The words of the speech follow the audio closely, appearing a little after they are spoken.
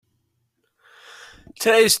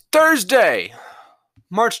Today's Thursday,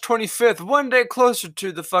 March 25th, one day closer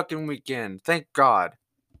to the fucking weekend. Thank God.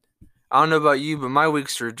 I don't know about you, but my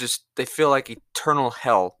weeks are just, they feel like eternal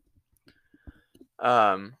hell.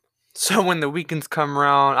 So when the weekends come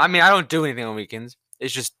around, I mean, I don't do anything on weekends.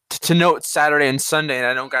 It's just to know it's Saturday and Sunday and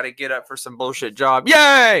I don't got to get up for some bullshit job.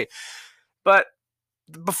 Yay! But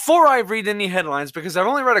before I read any headlines, because I've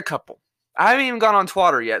only read a couple, I haven't even gone on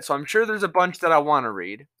Twitter yet, so I'm sure there's a bunch that I want to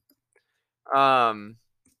read.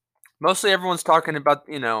 Mostly everyone's talking about,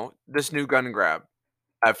 this new gun grab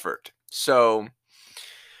effort. So,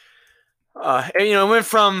 it went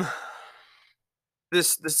from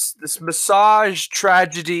this massage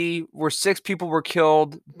tragedy where 6 people were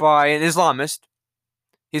killed by an Islamist.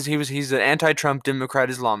 He's an anti-Trump Democrat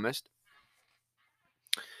Islamist.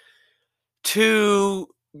 To,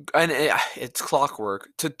 and it's clockwork.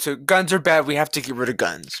 To guns are bad. We have to get rid of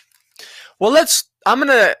guns. Well, I'm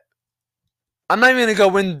not even going to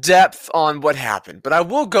go in depth on what happened, but I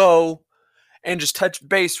will go and just touch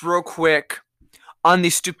base real quick on the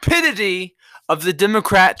stupidity of the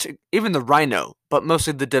Democrat, even the Rhino, but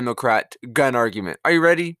mostly the Democrat gun argument. Are you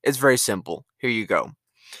ready? It's very simple. Here you go.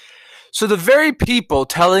 So the very people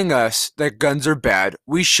telling us that guns are bad,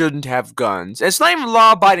 we shouldn't have guns. It's not even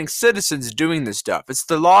law-abiding citizens doing this stuff. It's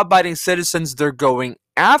the law-abiding citizens they're going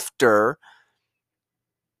after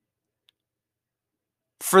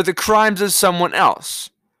for the crimes of someone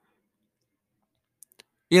else.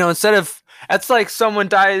 Instead of, it's like someone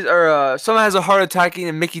dies or someone has a heart attack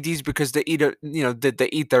eating Mickey D's because they eat they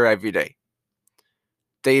eat there every day.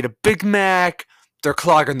 They eat a Big Mac, they're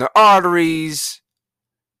clogging their arteries,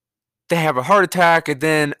 they have a heart attack, and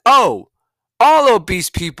then all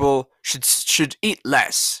obese people should eat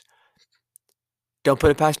less. Don't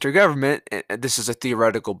put it past our government. This is a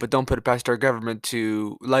theoretical, but don't put it past our government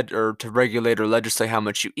to regulate or legislate how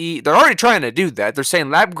much you eat. They're already trying to do that. They're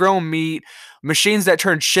saying lab-grown meat, machines that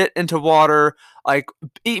turn shit into water, like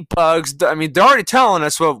eat bugs. I mean, they're already telling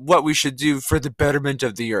us what we should do for the betterment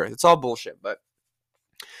of the earth. It's all bullshit, but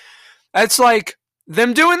it's like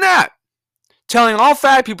them doing that, telling all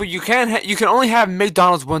fat people you can only have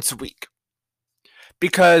McDonald's once a week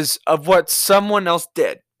because of what someone else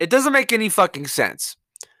did. It doesn't make any fucking sense.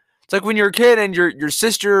 It's like when you're a kid and your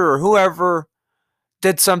sister or whoever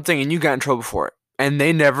did something and you got in trouble for it. And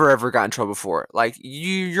they never ever got in trouble for it. Like,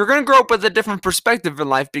 you're going to grow up with a different perspective in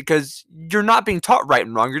life because you're not being taught right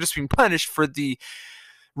and wrong. You're just being punished for the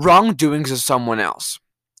wrongdoings of someone else.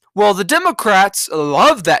 Well, the Democrats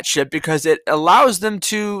love that shit because it allows them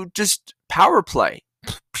to just power play.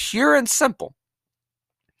 Pure and simple.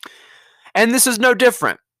 And this is no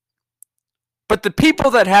different. But the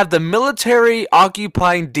people that have the military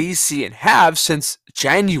occupying D.C. and have since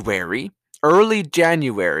early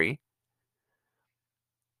January,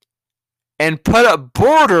 and put up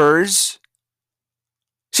borders.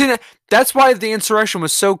 See, that's why the insurrection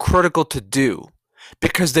was so critical to do.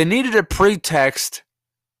 Because they needed a pretext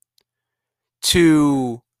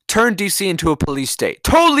to turn D.C. into a police state.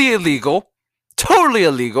 Totally illegal. Totally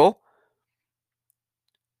illegal.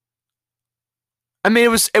 I mean,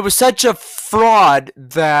 it was such a fraud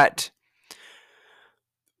that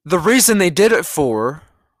the reason they did it for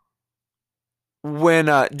when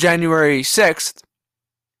January 6th,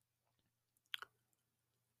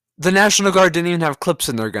 the National Guard didn't even have clips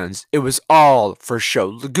in their guns. It was all for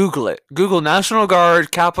show. Google it. Google National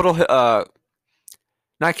Guard, not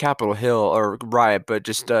Capitol Hill or riot, but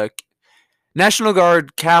just National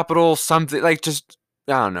Guard, Capitol, something like just,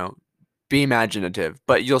 I don't know. Be imaginative,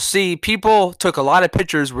 but you'll see people took a lot of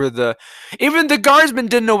pictures where even the guardsmen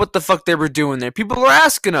didn't know what the fuck they were doing there. People were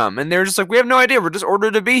asking them, and they were just like, "We have no idea. We're just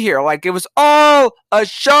ordered to be here." Like, it was all a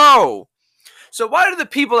show. So why do the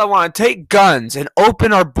people that want to take guns and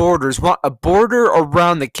open our borders want a border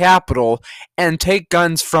around the Capitol and take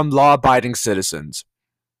guns from law-abiding citizens?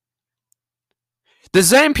 The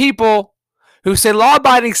same people who say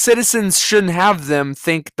law-abiding citizens shouldn't have them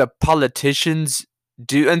think the politicians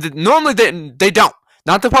do, and normally they don't.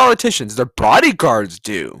 Not the politicians, their bodyguards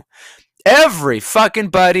do. Every fucking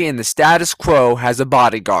buddy in the status quo has a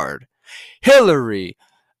bodyguard. Hillary,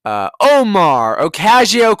 Omar,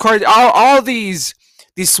 Ocasio-Cortez, all these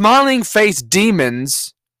smiling face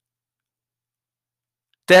demons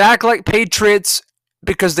that act like patriots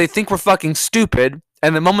because they think we're fucking stupid.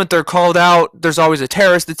 And the moment they're called out, there's always a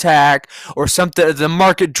terrorist attack or something. The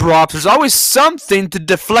market drops. There's always something to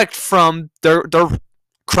deflect from their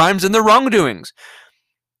crimes and their wrongdoings.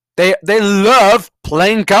 They love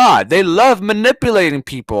playing God. They love manipulating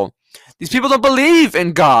people. These people don't believe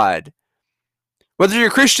in God. Whether you're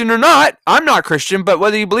Christian or not, I'm not Christian, but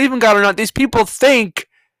whether you believe in God or not, these people think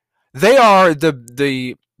They are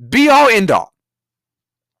the be all end all.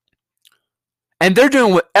 And they're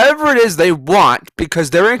doing whatever it is they want because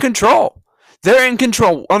they're in control. They're in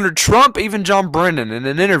control. Under Trump, even John Brennan, in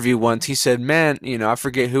an interview once, he said, man, I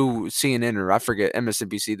forget who, CNN or I forget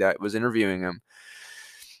MSNBC that was interviewing him.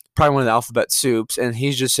 Probably one of the alphabet soups. And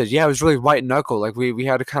he just said, yeah, it was really white knuckle. Like we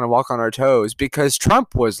had to kind of walk on our toes because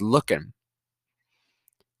Trump was looking.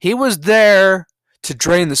 He was there to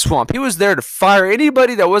drain the swamp. He was there to fire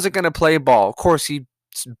anybody that wasn't going to play ball. Of course, he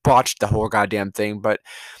botched the whole goddamn thing, but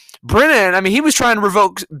Brennan, he was trying to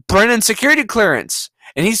revoke Brennan's security clearance.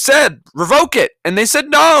 And he said, revoke it. And they said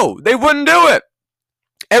no, they wouldn't do it.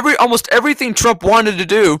 Almost everything Trump wanted to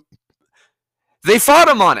do, they fought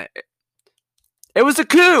him on it. It was a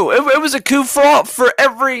coup. It was a coup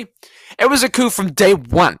it was a coup from day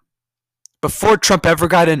one, before Trump ever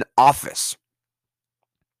got in office.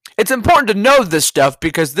 It's important to know this stuff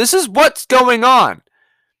because this is what's going on.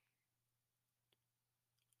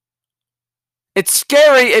 It's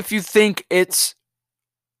scary if you think it's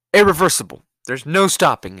irreversible. There's no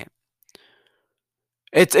stopping it.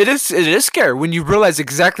 It is scary when you realize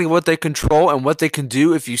exactly what they control and what they can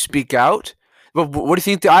do if you speak out. But what do you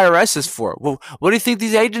think the IRS is for? Well, what do you think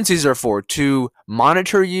these agencies are for? To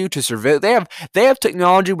monitor you, to surveil? They have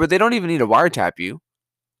technology where they don't even need to wiretap you.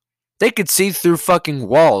 They could see through fucking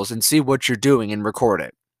walls and see what you're doing and record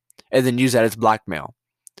it, and then use that as blackmail.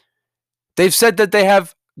 They've said that they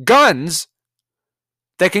have guns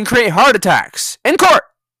that can create heart attacks in court.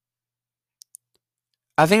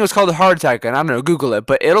 I think it was called a heart attack, and I don't know, Google it,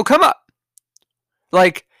 but it'll come up.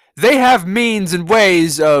 Like, they have means and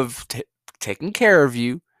ways of taking care of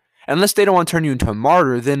you, unless they don't want to turn you into a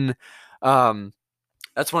martyr. Then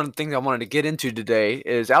that's one of the things I wanted to get into today,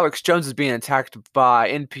 is Alex Jones is being attacked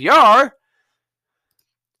by NPR.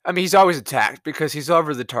 He's always attacked because he's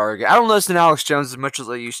over the target. I don't listen to Alex Jones as much as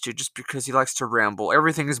I used to, just because he likes to ramble.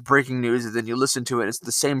 Everything is breaking news, and then you listen to it, and it's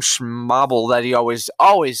the same schmobble that he always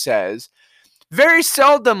says. Very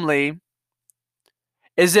seldomly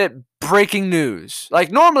is it breaking news. Like,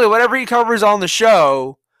 normally, whatever he covers on the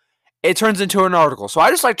show, it turns into an article. So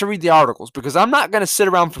I just like to read the articles, because I'm not going to sit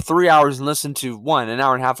around for 3 hours and listen to, one, an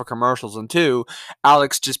hour and a half of commercials, and two,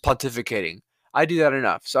 Alex just pontificating. I do that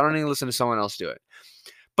enough, so I don't need to listen to someone else do it.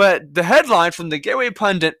 But the headline from the Gateway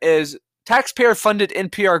Pundit is, taxpayer-funded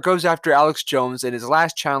NPR goes after Alex Jones and his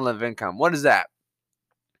last channel of income. What is that?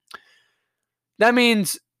 That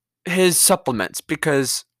means his supplements,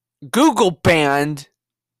 because Google banned,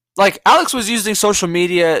 like, Alex was using social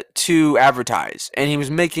media to advertise, and he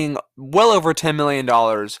was making well over $10 million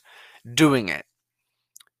doing it.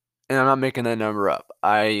 And I'm not making that number up.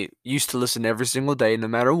 I used to listen every single day, no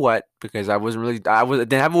matter what, because I didn't have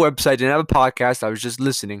a website, didn't have a podcast. I was just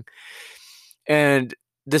listening. And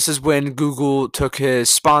this is when Google took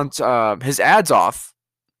his ads off,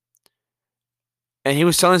 and he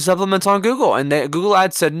was selling supplements on Google. And Google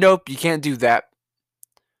Ads said, nope, you can't do that.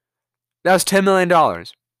 That was $10 million.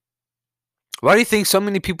 Why do you think so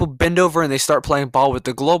many people bend over and they start playing ball with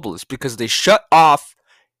the globalists? Because they shut off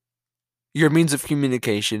your means of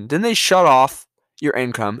communication, then they shut off your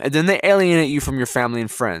income, and then they alienate you from your family and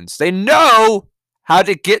friends. They know how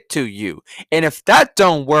to get to you. And if that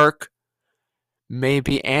don't work,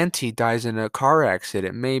 maybe Auntie dies in a car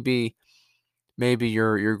accident. Maybe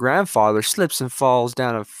your grandfather slips and falls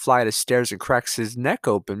down a flight of stairs and cracks his neck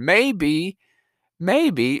open. Maybe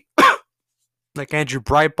like Andrew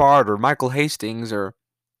Breitbart or Michael Hastings, or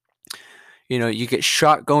you get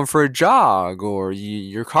shot going for a jog, or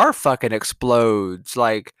your car fucking explodes.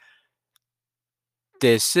 Like,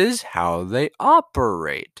 this is how they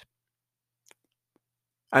operate.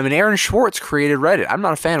 Aaron Schwartz created Reddit. I'm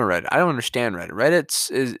not a fan of Reddit. I don't understand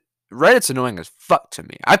Reddit. Reddit's annoying as fuck to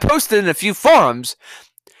me. I posted in a few forums,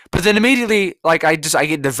 but then immediately, like, I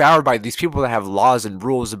get devoured by these people that have laws and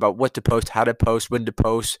rules about what to post, how to post, when to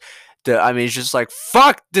post. It's just like,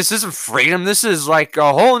 fuck, this isn't freedom. This is like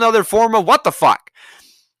a whole nother form of what the fuck.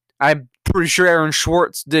 I'm pretty sure Aaron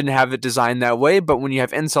Schwartz didn't have it designed that way, but when you have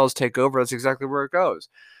incels take over, that's exactly where it goes.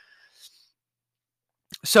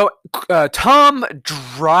 So, Tom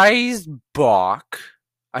Dreisbach,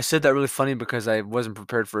 I said that really funny because I wasn't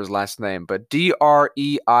prepared for his last name, but Dreisbach.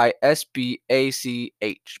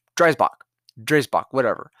 Dreisbach,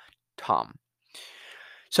 whatever. Tom.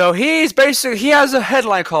 So he has a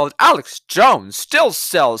headline called, Alex Jones still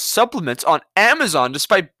sells supplements on Amazon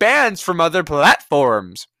despite bans from other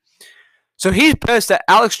platforms. So he's pissed that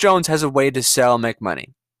Alex Jones has a way to sell and make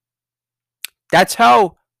money. That's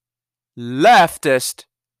how leftist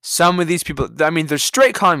some of these people, they're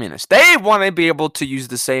straight communists. They want to be able to use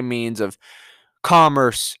the same means of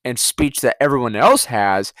commerce, and speech that everyone else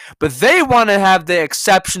has, but they want to have the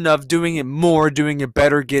exception of doing it more, doing it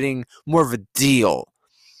better, getting more of a deal.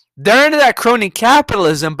 They're into that crony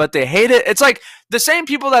capitalism, but they hate it. It's like the same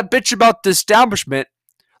people that bitch about the establishment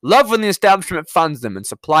love when the establishment funds them and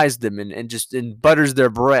supplies them and just butters their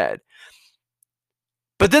bread.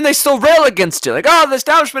 But then they still rail against it. Like, oh, the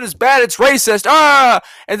establishment is bad, it's racist,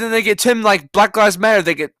 and then they get 10, like, Black Lives Matter,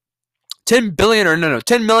 they get 10 billion or no,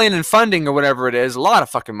 10 million in funding or whatever it is, a lot of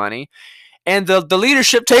fucking money. And the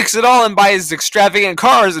leadership takes it all and buys extravagant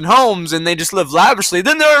cars and homes, and they just live lavishly.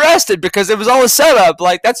 Then they're arrested because it was all a setup.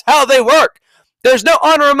 Like, that's how they work. There's no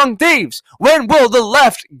honor among thieves. When will the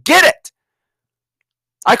left get it?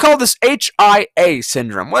 I call this HIA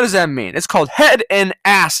syndrome. What does that mean? It's called head and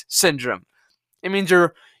ass syndrome. It means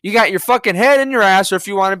you got your fucking head in your ass, or if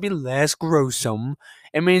you want to be less gruesome,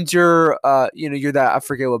 it means you're that, I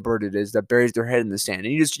forget what bird it is that buries their head in the sand,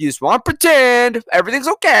 and you just want to pretend everything's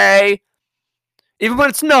okay, even when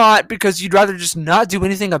it's not, because you'd rather just not do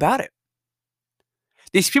anything about it.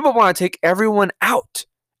 These people want to take everyone out.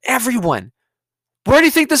 Everyone. Where do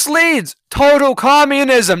you think this leads? Total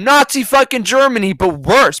communism. Nazi fucking Germany, but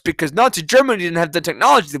worse, because Nazi Germany didn't have the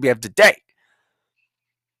technology that we have today.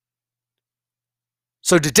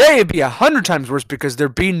 So today it'd be 100 times worse because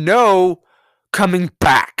there'd be no coming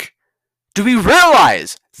back. Do we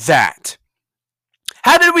realize that?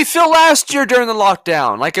 How did we feel last year during the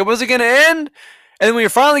lockdown? Like it wasn't going to end? And then we were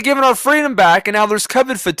finally given our freedom back, and now there's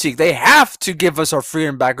COVID fatigue. They have to give us our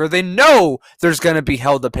freedom back, or they know there's going to be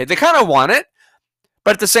hell to pay. They kind of want it,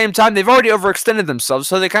 but at the same time, they've already overextended themselves,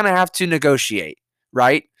 so they kind of have to negotiate,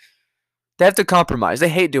 right? They have to compromise. They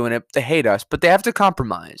hate doing it. They hate us, but they have to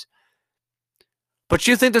compromise. But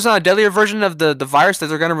you think there's not a deadlier version of the virus that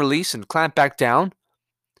they're going to release and clamp back down?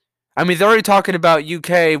 I mean, they're already talking about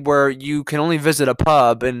UK where you can only visit a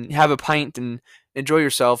pub and have a pint and enjoy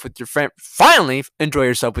yourself with your friend. Finally, enjoy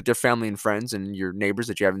yourself with your family and friends and your neighbors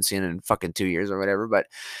that you haven't seen in fucking 2 years or whatever. But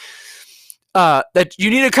that you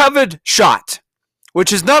need a COVID shot,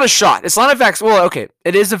 which is not a shot. It's not a vaccine. Well, okay,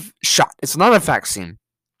 it is a shot. It's not a vaccine.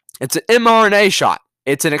 It's an mRNA shot.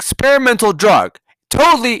 It's an experimental drug.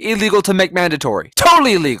 Totally illegal to make mandatory.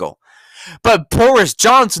 Totally illegal. But Boris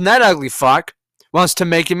Johnson, that ugly fuck, wants to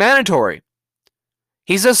make it mandatory.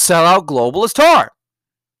 He's a sellout globalist whore.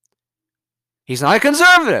 He's not a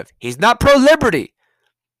conservative. He's not pro-liberty.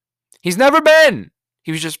 He's never been.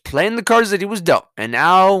 He was just playing the cards that he was dealt. And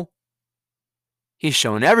now he's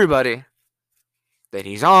showing everybody that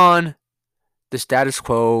he's on the status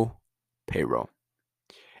quo payroll.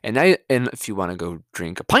 And if you want to go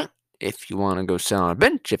drink a pint, if you want to go sit on a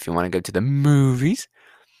bench, if you want to go to the movies,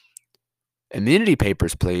 immunity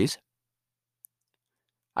papers, please.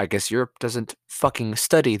 I guess Europe doesn't fucking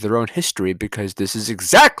study their own history because this is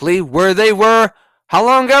exactly where they were. How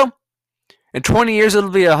long ago? In 20 years, it'll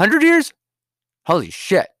be 100 years? Holy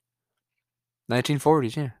shit.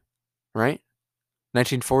 1940s, yeah. Right?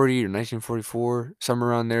 1940 or 1944, somewhere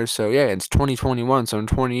around there. So, yeah, it's 2021. So, in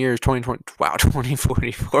 20 years, 2020. Wow,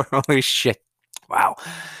 2044. Holy shit. Wow.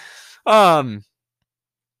 That's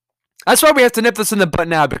why we have to nip this in the butt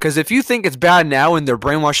now, because if you think it's bad now and they're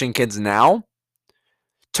brainwashing kids now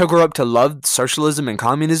to grow up to love socialism and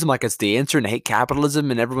communism like it's the answer and hate capitalism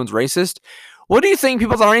and everyone's racist, what do you think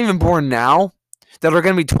people that aren't even born now that are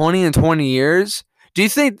going to be 20 in 20 years? Do you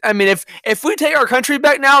think, I mean, if we take our country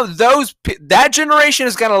back now, that generation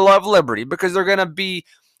is going to love liberty because they're going to be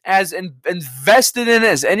as invested in it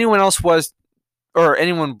as anyone else was, or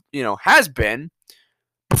anyone, has been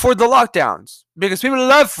before the lockdowns, because people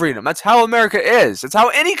love freedom. That's how America is. That's how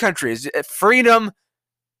any country is. Freedom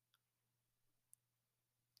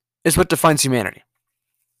is what defines humanity.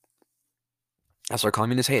 That's why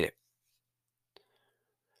communists hate it.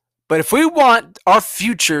 But if we want our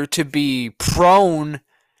future to be prone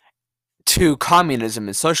to communism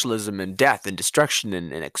and socialism and death and destruction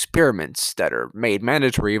and experiments that are made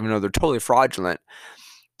mandatory even though they're totally fraudulent,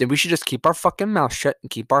 then we should just keep our fucking mouth shut and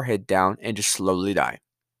keep our head down and just slowly die.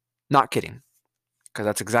 Not kidding. Because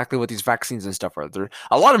that's exactly what these vaccines and stuff are.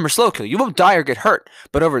 A lot of them are slow kill. You won't die or get hurt.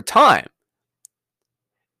 But over time,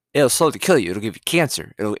 it'll slowly kill you. It'll give you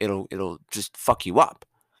cancer. It'll just fuck you up.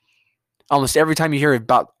 Almost every time you hear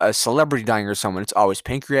about a celebrity dying or someone, it's always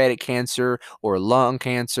pancreatic cancer or lung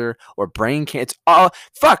cancer or brain cancer.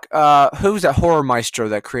 Who's that horror maestro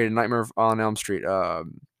that created Nightmare on Elm Street?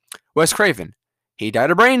 Wes Craven. He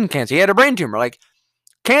died of brain cancer. He had a brain tumor. Like,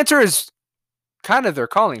 cancer is kind of their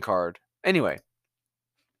calling card. Anyway.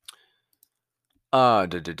 Yeah,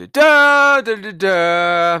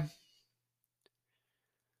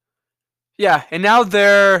 and now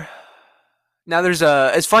they're Now there's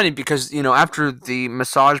a. It's funny because after the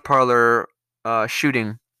massage parlor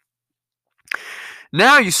shooting,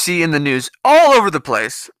 now you see in the news all over the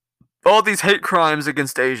place all these hate crimes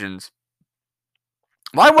against Asians.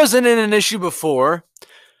 Why wasn't it an issue before?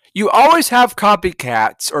 You always have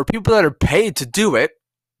copycats or people that are paid to do it,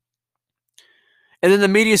 and then the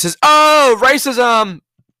media says, "Oh, racism!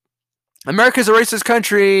 America's a racist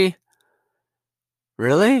country."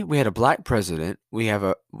 Really? We had a black president. We have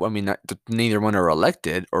a. I mean, neither one are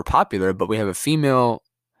elected or popular, but we have a female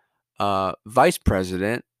vice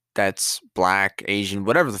president that's black, Asian,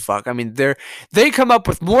 whatever the fuck. I mean, they come up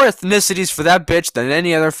with more ethnicities for that bitch than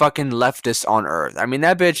any other fucking leftist on earth. I mean,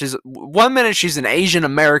 that bitch is 1 minute she's an Asian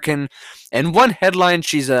American, and one headline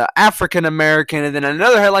she's a African American, and then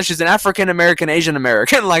another headline she's an African American Asian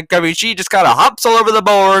American. Like, I mean, she just kind of hops all over the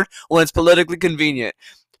board when it's politically convenient.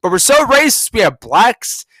 But we're so racist. We have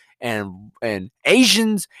blacks and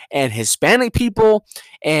Asians and Hispanic people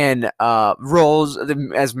and roles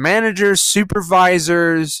as managers,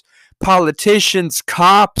 supervisors, politicians,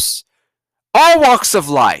 cops, all walks of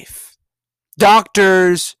life,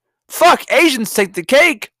 doctors. Fuck, Asians take the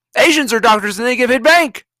cake. Asians are doctors and they get paid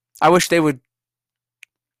bank. I wish they would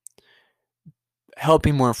help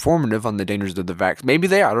be more informative on the dangers of the vaccine. Maybe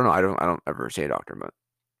they are. I don't know. I don't ever say doctor, but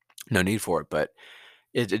no need for it. But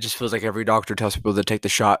it just feels like every doctor tells people to take the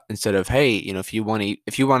shot instead of, hey, if you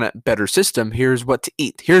want a better system, here's what to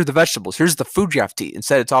eat. Here's the vegetables. Here's the food you have to eat.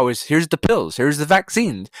 Instead, it's always, here's the pills. Here's the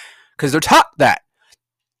vaccines. Because they're taught that.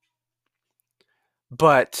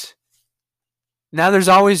 But now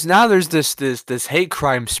there's this hate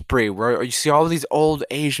crime spree where you see all these old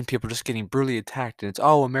Asian people just getting brutally attacked. And it's,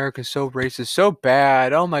 oh, America's so racist, so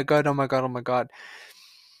bad. Oh my God, oh my God, oh my God.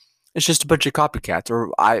 It's just a bunch of copycats,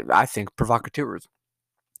 or I think provocateurs.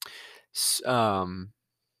 Let's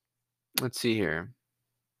see here.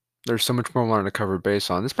 There's so much more I wanted to cover base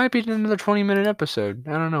on. This might be another 20-minute episode.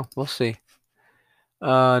 I don't know. We'll see.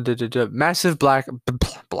 Massive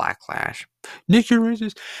backlash. Nick, you're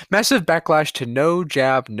racist. Massive backlash to no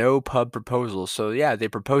jab, no pub proposals. So yeah, they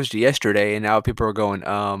proposed it yesterday, and now people are going,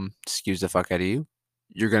 excuse the fuck out of you.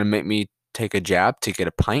 You're gonna make me take a jab to get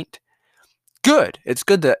a pint? Good. It's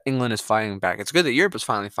good that England is fighting back. It's good that Europe is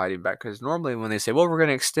finally fighting back, because normally when they say, well, we're going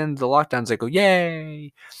to extend the lockdowns, they go,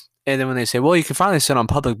 yay. And then when they say, well, you can finally sit on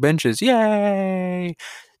public benches, yay.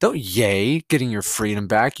 Don't yay getting your freedom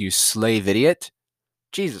back, you slave idiot.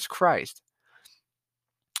 Jesus Christ.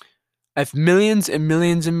 If millions and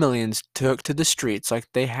millions and millions took to the streets like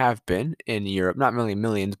they have been in Europe, not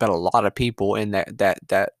millions, but a lot of people, and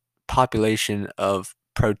that population of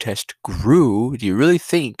protest grew, do you really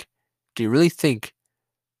think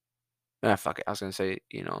fuck it, I was gonna say,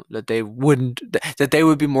 that they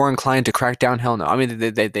would be more inclined to crack down? Hell no. I mean,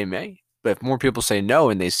 they may, but if more people say no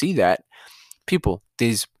and they see that,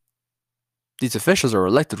 these officials are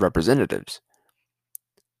elected representatives.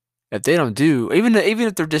 If they don't do, even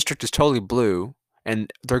if their district is totally blue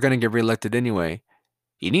and they're gonna get reelected anyway,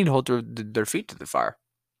 you need to hold their feet to the fire,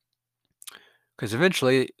 because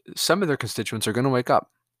eventually some of their constituents are gonna wake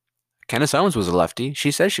up. Candace Owens was a lefty. She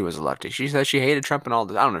said she was a lefty. She said she hated Trump and all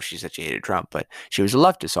this. I don't know if she said she hated Trump, but she was a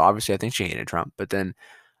leftist. So obviously I think she hated Trump. But then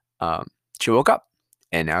she woke up,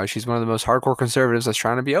 and now she's one of the most hardcore conservatives that's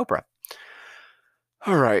trying to be Oprah.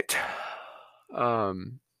 All right.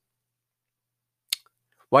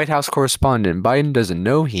 White House correspondent. Biden doesn't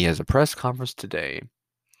know he has a press conference today.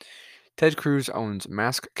 Ted Cruz owns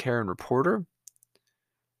Mask Karen reporter.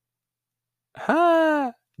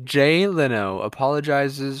 Jay Leno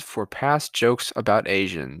apologizes for past jokes about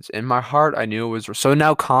Asians. In my heart, I knew it was... So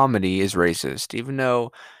now comedy is racist, even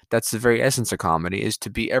though that's the very essence of comedy, is to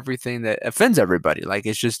be everything that offends everybody. Like,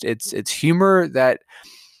 it's humor that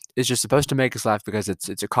is just supposed to make us laugh because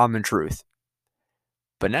it's a common truth.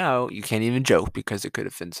 But now you can't even joke because it could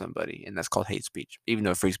offend somebody, and that's called hate speech, even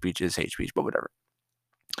though free speech is hate speech, but whatever.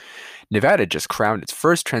 Nevada just crowned its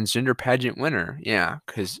first transgender pageant winner. Yeah,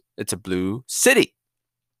 because it's a blue city.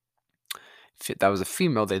 If that was a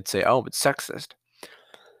female, they'd say, oh, it's sexist.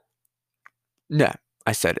 No,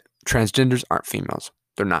 I said it. Transgenders aren't females.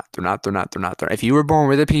 They're not. If you were born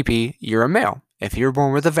with a PP, you're a male. If you were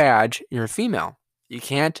born with a vag, you're a female. You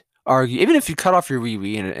can't argue. Even if you cut off your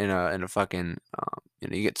wee-wee in a fucking,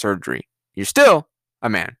 you get surgery, you're still a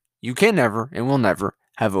man. You can never and will never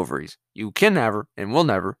have ovaries. You can never and will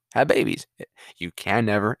never have babies. You can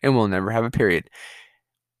never and will never have a period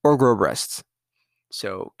or grow breasts.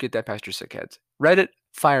 So get that past your sick heads. Reddit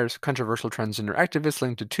fires controversial transgender activists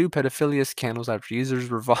linked to 2 pedophilia scandals after users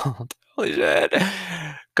revolted. Holy shit.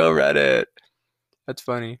 Go Reddit. That's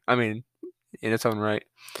funny. I mean, in its own right.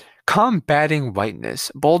 Combating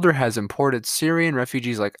whiteness. Boulder has imported Syrian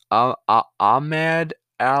refugees like Ahmed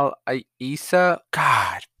Al Isa.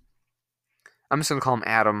 God, I'm just gonna call him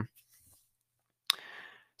Adam.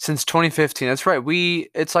 Since 2015, that's right.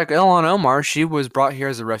 It's like Ilhan Omar. She was brought here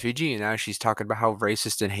as a refugee, and now she's talking about how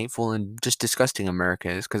racist and hateful and just disgusting America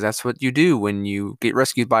is. Because that's what you do when you get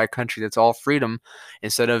rescued by a country that's all freedom.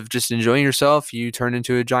 Instead of just enjoying yourself, you turn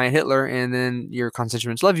into a giant Hitler, and then your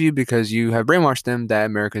constituents love you because you have brainwashed them that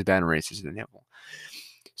America is bad and racist and hateful.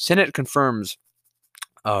 Senate confirms.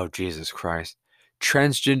 Oh, Jesus Christ.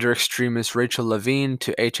 Transgender extremist Rachel Levine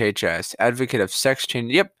to HHS, advocate of sex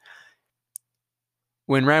change. Yep.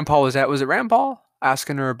 When Rand Paul was it Rand Paul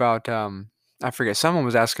asking her about I forget, someone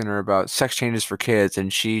was asking her about sex changes for kids,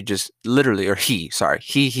 and she just literally, or he, it's a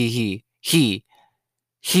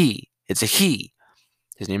he.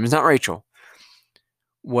 His name is not Rachel.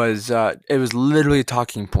 It was literally a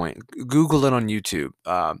talking point. Google it on YouTube.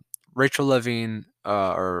 Rachel Levine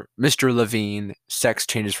or Mr. Levine, sex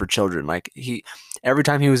changes for children. Like every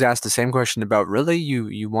time he was asked the same question about, really,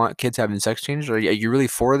 you want kids having sex changes? Are you really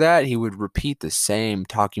for that? He would repeat the same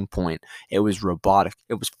talking point. It was robotic.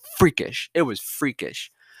 It was freakish.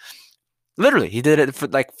 Literally, he did it for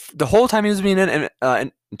like the whole time he was being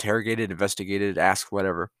interrogated, investigated, asked,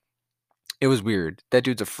 whatever. It was weird. That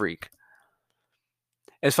dude's a freak.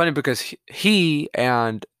 It's funny because he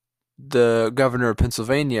and the governor of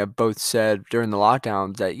Pennsylvania both said during the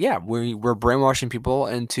lockdown that, yeah, we're brainwashing people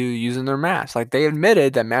into using their masks. Like, they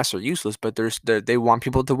admitted that masks are useless, but they want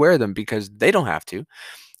people to wear them because they don't have to.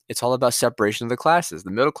 It's all about separation of the classes. The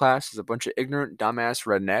middle class is a bunch of ignorant, dumbass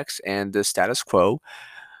rednecks, and the status quo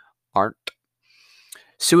aren't.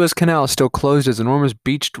 Suez Canal still closed as enormous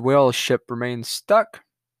beached whale ship remains stuck.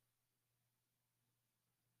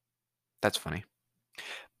 That's funny.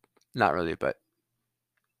 Not really, but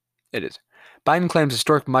it is. Biden claims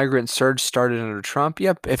historic migrant surge started under Trump.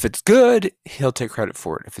 Yep, if it's good, he'll take credit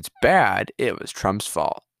for it. If it's bad, it was Trump's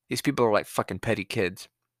fault. These people are like fucking petty kids.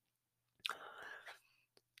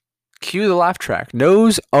 Cue the laugh track.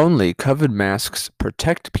 Nose-only COVID masks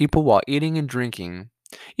protect people while eating and drinking.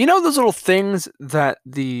 You know those little things that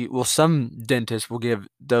some dentists will give,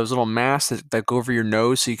 those little masks that go over your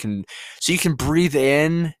nose so you can breathe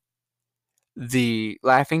in the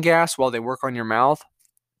laughing gas while they work on your mouth?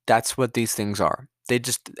 That's what these things are.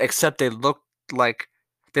 Except they look like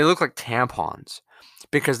tampons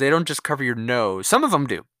because they don't just cover your nose. Some of them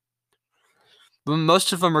do. But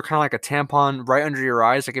most of them are kind of like a tampon right under your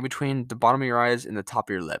eyes, like in between the bottom of your eyes and the top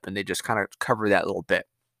of your lip, and they just kind of cover that little bit.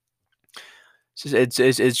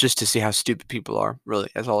 It's just to see how stupid people are, really.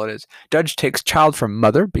 That's all it is. Judge takes child from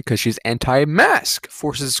mother because she's anti-mask.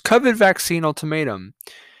 Forces COVID vaccine ultimatum.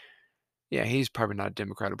 Yeah, he's probably not a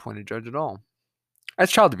Democrat-appointed judge at all.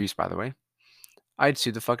 That's child abuse, by the way. I'd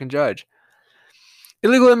sue the fucking judge.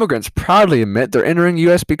 Illegal immigrants proudly admit they're entering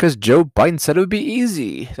U.S. because Joe Biden said it would be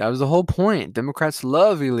easy. That was the whole point. Democrats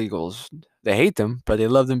love illegals. They hate them, but they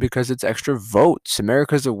love them because it's extra votes.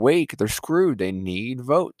 America's awake. They're screwed. They need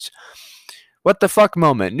votes. What the fuck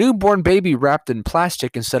moment? Newborn baby wrapped in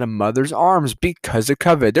plastic instead of mother's arms because of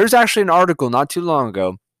COVID. There's actually an article not too long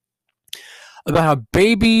ago about how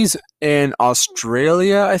babies in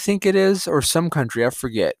Australia, I think it is, or some country, I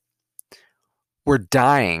forget, were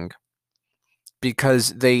dying because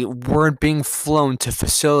they weren't being flown to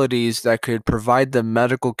facilities that could provide them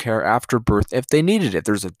medical care after birth if they needed it.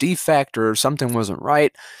 There's a defect or something wasn't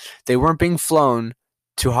right. They weren't being flown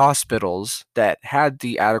to hospitals that had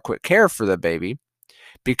the adequate care for the baby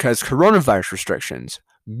because coronavirus restrictions.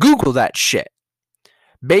 Google that shit.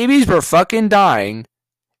 Babies were fucking dying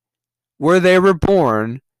where they were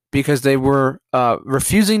born because they were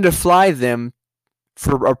refusing to fly them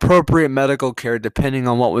for appropriate medical care depending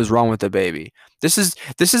on what was wrong with the baby. This is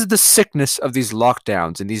the sickness of these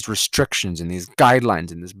lockdowns and these restrictions and these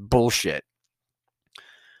guidelines and this bullshit.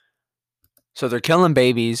 So they're killing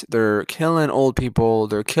babies, they're killing old people,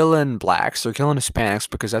 they're killing blacks, they're killing Hispanics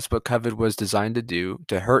because that's what COVID was designed to do,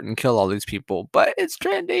 to hurt and kill all these people. But it's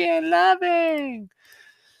trendy and loving.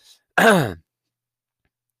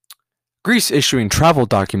 Greece issuing travel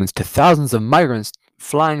documents to thousands of migrants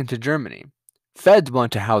flying to Germany. Feds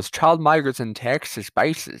want to house child migrants in Texas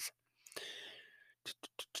bases.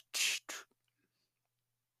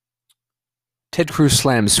 Ted Cruz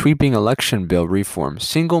slams sweeping election bill reform.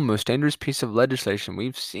 Single most dangerous piece of legislation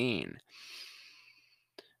we've seen.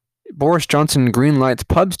 Boris Johnson greenlights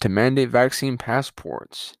pubs to mandate vaccine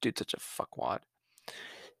passports. Dude, such a fuckwad.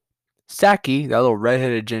 Psaki, that little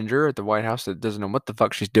redheaded ginger at the White House that doesn't know what the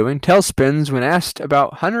fuck she's doing, tailspins when asked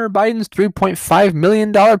about Hunter Biden's $3.5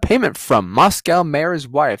 million payment from Moscow mayor's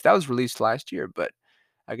wife. That was released last year, but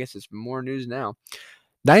I guess it's more news now.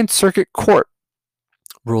 Ninth Circuit Court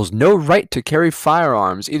rules no right to carry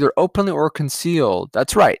firearms, either openly or concealed.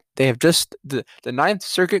 That's right. They have just the Ninth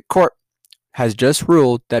Circuit Court has just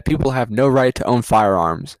ruled that people have no right to own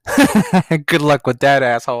firearms. Good luck with that,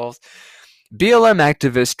 assholes. BLM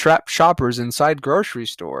activists trap shoppers inside grocery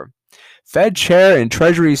store. Fed chair and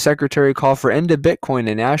Treasury Secretary call for end of Bitcoin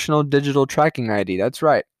and national digital tracking ID. That's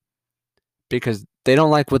right. Because they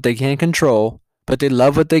don't like what they can't control, but they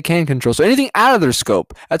love what they can control. So anything out of their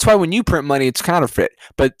scope. That's why when you print money, it's counterfeit.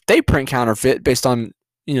 But they print counterfeit based on,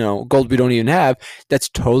 gold we don't even have. That's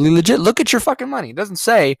totally legit. Look at your fucking money. It doesn't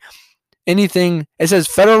say anything. It says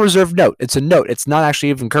Federal Reserve note. It's a note. It's not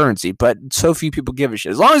actually even currency, but so few people give a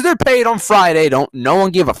shit. As long as they're paid on Friday, no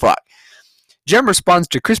one give a fuck. Gem responds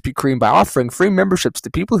to Krispy Kreme by offering free memberships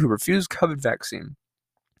to people who refuse COVID vaccine.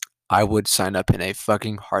 I would sign up in a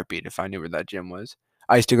fucking heartbeat if I knew where that gym was.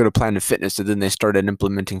 I used to go to Planet Fitness, and then they started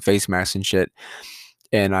implementing face masks and shit.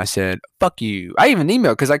 And I said, fuck you. I even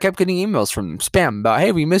emailed, because I kept getting emails from spam about,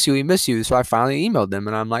 hey, we miss you. So I finally emailed them,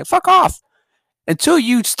 and I'm like, fuck off. Until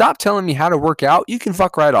you stop telling me how to work out, you can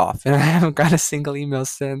fuck right off. And I haven't got a single email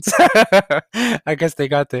since. I guess they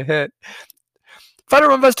got the hit.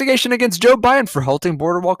 Federal investigation against Joe Biden for halting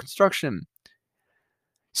border wall construction.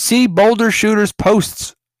 See Boulder shooter's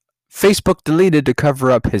posts. Facebook deleted to cover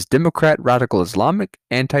up his Democrat, radical Islamic,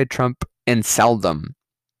 anti-Trump, and seldom.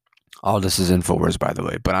 All this is InfoWars, by the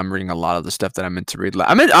way, but I'm reading a lot of the stuff that I meant to read.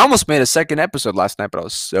 I almost made a second episode last night, but I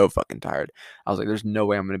was so fucking tired. I was like, there's no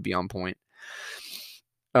way I'm going to be on point.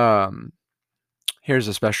 Here's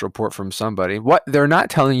a special report from somebody. What they're not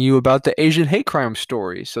telling you about the Asian hate crime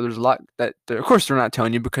story. So there's a lot that, of course, they're not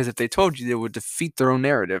telling you, because if they told you, they would defeat their own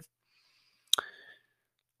narrative.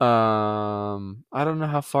 I don't know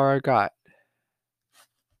how far I got.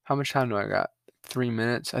 How much time do I got? 3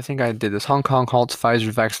 minutes. I think I did this. Hong Kong halts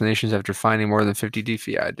Pfizer vaccinations after finding more than 50 deaths.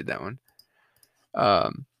 Yeah, I did that one.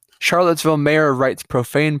 Charlottesville mayor writes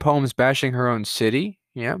profane poems bashing her own city.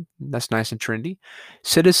 Yeah, that's nice and trendy.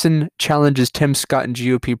 Citizen challenges Tim Scott in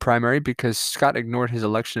GOP primary because Scott ignored his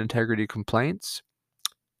election integrity complaints.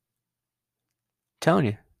 I'm telling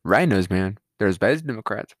you, rhinos, man. They're as bad as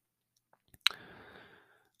Democrats.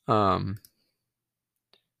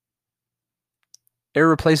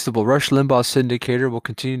 Irreplaceable Rush Limbaugh's syndicator will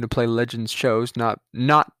continue to play Legends shows, not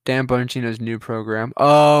Dan Bongino's new program.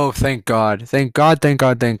 Oh, thank God. Thank God. Dan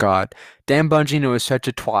Bongino is such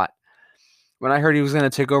a twat. When I heard he was going to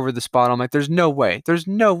take over the spot, I'm like, there's no way.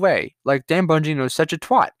 Like, Dan Bongino is such a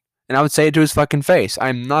twat. And I would say it to his fucking face.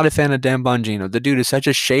 I'm not a fan of Dan Bongino. The dude is such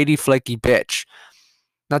a shady, flaky bitch.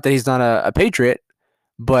 Not that he's not a patriot,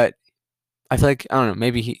 but I feel like, I don't know,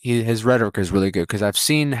 maybe his rhetoric is really good, because I've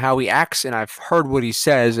seen how he acts and I've heard what he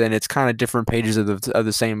says, and it's kind of different pages of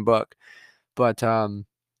the same book. But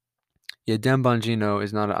yeah, Dan Bongino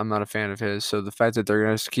is I'm not a fan of his. So the fact that they're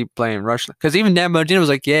gonna just keep playing Rush, because even Dan Bongino was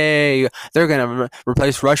like, "Yay, they're gonna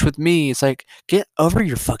replace Rush with me." It's like, get over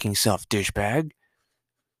your fucking self, douchebag.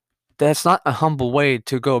 That's not a humble way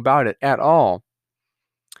to go about it at all.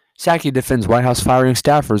 Psaki defends White House firing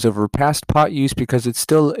staffers over past pot use because it's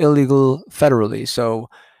still illegal federally. So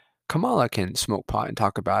Kamala can smoke pot and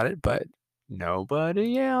talk about it, but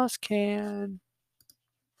nobody else can.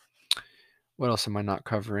 What else am I not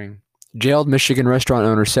covering? Jailed Michigan restaurant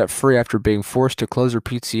owner set free after being forced to close her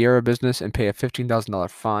pizzeria business and pay a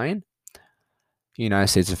 $15,000 fine. United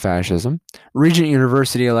States of Fascism. Regent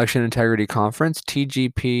University Election Integrity Conference,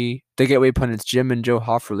 TGP. The Gateway Pundit's Jim and Joe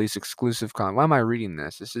Hoff release exclusive content. Why am I reading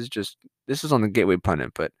this? This is on the Gateway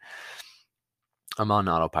Pundit, but I'm on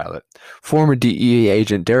autopilot. Former DEA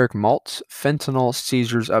agent Derek Maltz. Fentanyl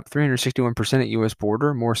seizures up 361% at U.S.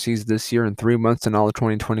 border. More seized this year in 3 months than all of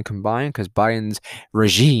 2020 combined, because Biden's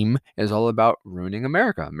regime is all about ruining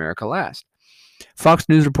America. America last. Fox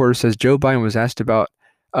News reporter says Joe Biden was asked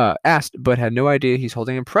but had no idea he's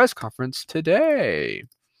holding a press conference today.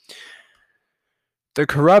 The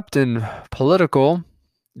corrupt and political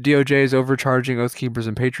DOJ is overcharging Oath Keepers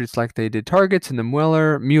and Patriots like they did targets in the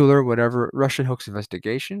Mueller, whatever, Russian hoax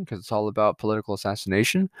investigation, because it's all about political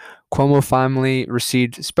assassination. Cuomo finally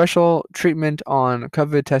received special treatment on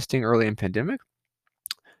COVID testing early in pandemic.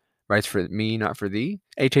 Rights for me, not for thee.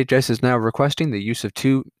 HHS is now requesting the use of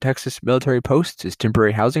 2 Texas military posts as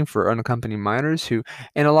temporary housing for unaccompanied minors who,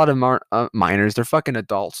 and a lot of minors, they're fucking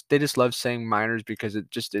adults. They just love saying minors because it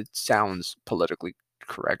sounds politically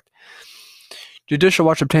correct. Judicial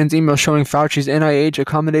Watch obtains emails showing Fauci's NIH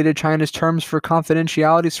accommodated China's terms for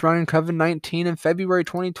confidentiality surrounding COVID-19 in February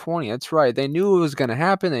 2020. That's right. They knew it was going to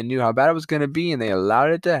happen. They knew how bad it was going to be, and they allowed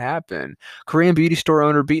it to happen. Korean beauty store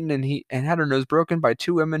owner beaten and had her nose broken by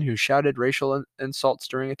two women who shouted racial insults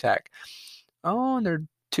during attack. Oh, and they're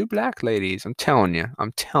two black ladies. I'm telling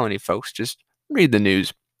you, folks. Just read the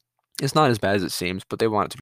news. It's not as bad as it seems, but they want it to